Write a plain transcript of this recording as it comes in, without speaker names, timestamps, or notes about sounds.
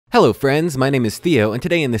Hello friends, my name is Theo, and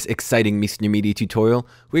today in this exciting Mr. Media tutorial,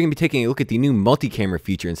 we're going to be taking a look at the new multi-camera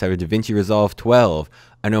feature inside of Davinci Resolve 12.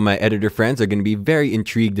 I know my editor friends are going to be very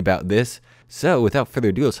intrigued about this, so without further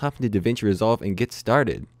ado, let's hop into Davinci Resolve and get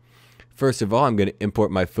started. First of all, I'm going to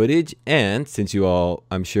import my footage, and since you all,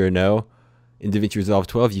 I'm sure know, in Davinci Resolve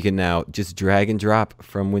 12 you can now just drag and drop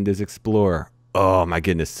from Windows Explorer. Oh my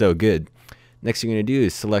goodness, so good. Next thing you're going to do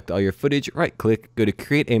is select all your footage, right click, go to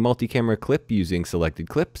create a multi-camera clip using selected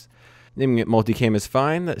clips. Naming it multicam is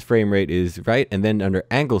fine, that frame rate is right, and then under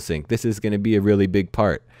angle sync, this is going to be a really big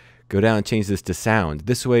part. Go down and change this to sound.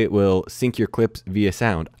 This way it will sync your clips via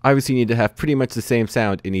sound. Obviously you need to have pretty much the same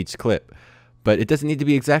sound in each clip, but it doesn't need to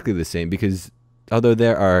be exactly the same because although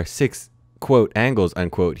there are 6 quote angles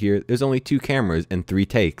unquote here, there's only 2 cameras and 3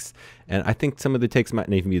 takes, and I think some of the takes might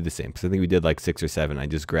not even be the same because I think we did like 6 or 7. I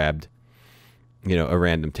just grabbed a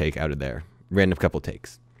random take out of there, random couple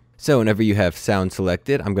takes. So whenever you have sound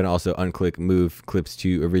selected, I'm going to also unclick move clips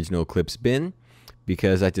to original clips bin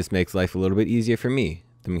because that just makes life a little bit easier for me.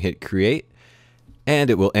 Then we hit create and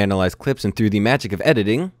it will analyze clips, and through the magic of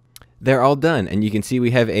editing, they're all done. And you can see we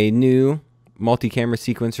have a new multi-camera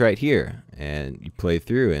sequence right here, and you play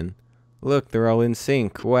through and look, they're all in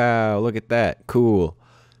sync. Wow, look at that. Cool.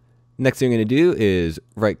 Next thing I'm going to do is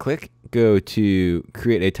right click, go to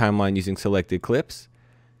create a timeline using selected clips.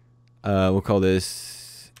 We'll call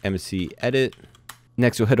this MC Edit.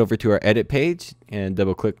 Next we'll head over to our edit page and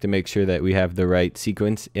double click to make sure that we have the right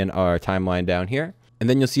sequence in our timeline down here. And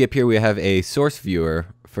then you'll see up here we have a source viewer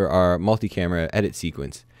for our multi-camera edit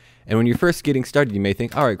sequence. And when you're first getting started, you may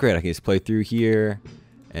think, alright, great, I can just play through here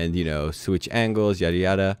and switch angles, yada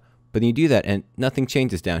yada. But then you do that and nothing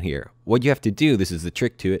changes down here. What you have to do, this is the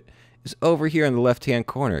trick to it, is over here in the left hand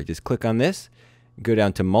corner. Just click on this, go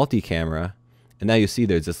down to multi-camera, and now you'll see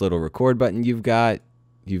there's this little record button you've got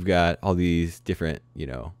all these different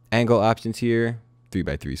angle options here.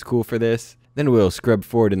 3x3 is cool for this. Then we'll scrub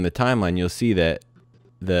forward in the timeline. You'll see that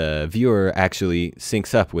the viewer actually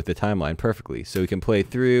syncs up with the timeline perfectly, so we can play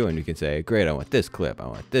through and we can say, great, I want this clip, I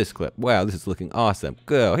want this clip, wow, this is looking awesome,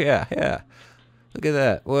 go, yeah, look at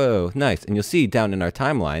that, whoa, nice. And you'll see down in our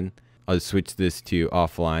timeline, I'll just switch this to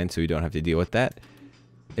offline so we don't have to deal with that.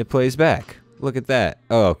 It plays back. Look at that.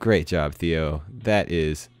 Oh, great job, Theo. That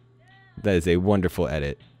is a wonderful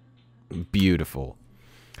edit. Beautiful.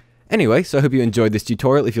 Anyway, so I hope you enjoyed this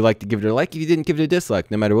tutorial. If you liked it, give it a like. If you didn't, give it a dislike.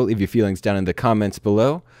 No matter what, leave your feelings down in the comments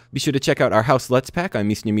below. Be sure to check out our House Let's Pack on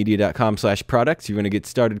misnemedia.com/products if you want to get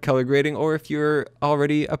started color grading, or if you're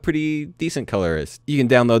already a pretty decent colorist. You can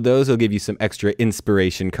download those. They'll give you some extra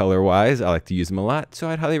inspiration color-wise. I like to use them a lot, so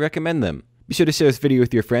I'd highly recommend them. Be sure to share this video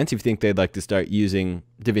with your friends if you think they'd like to start using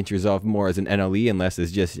Davinci Resolve more as an NLE and less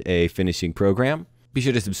as just a finishing program. Be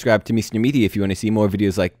sure to subscribe to Mr. Media if you want to see more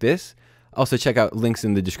videos like this. Also check out links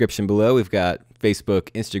in the description below. We've got Facebook,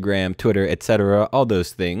 Instagram, Twitter, etc. All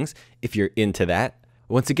those things if you're into that.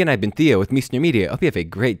 Once again, I've been Theo with Mr. Media. I hope you have a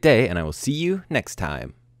great day, and I will see you next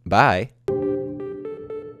time. Bye.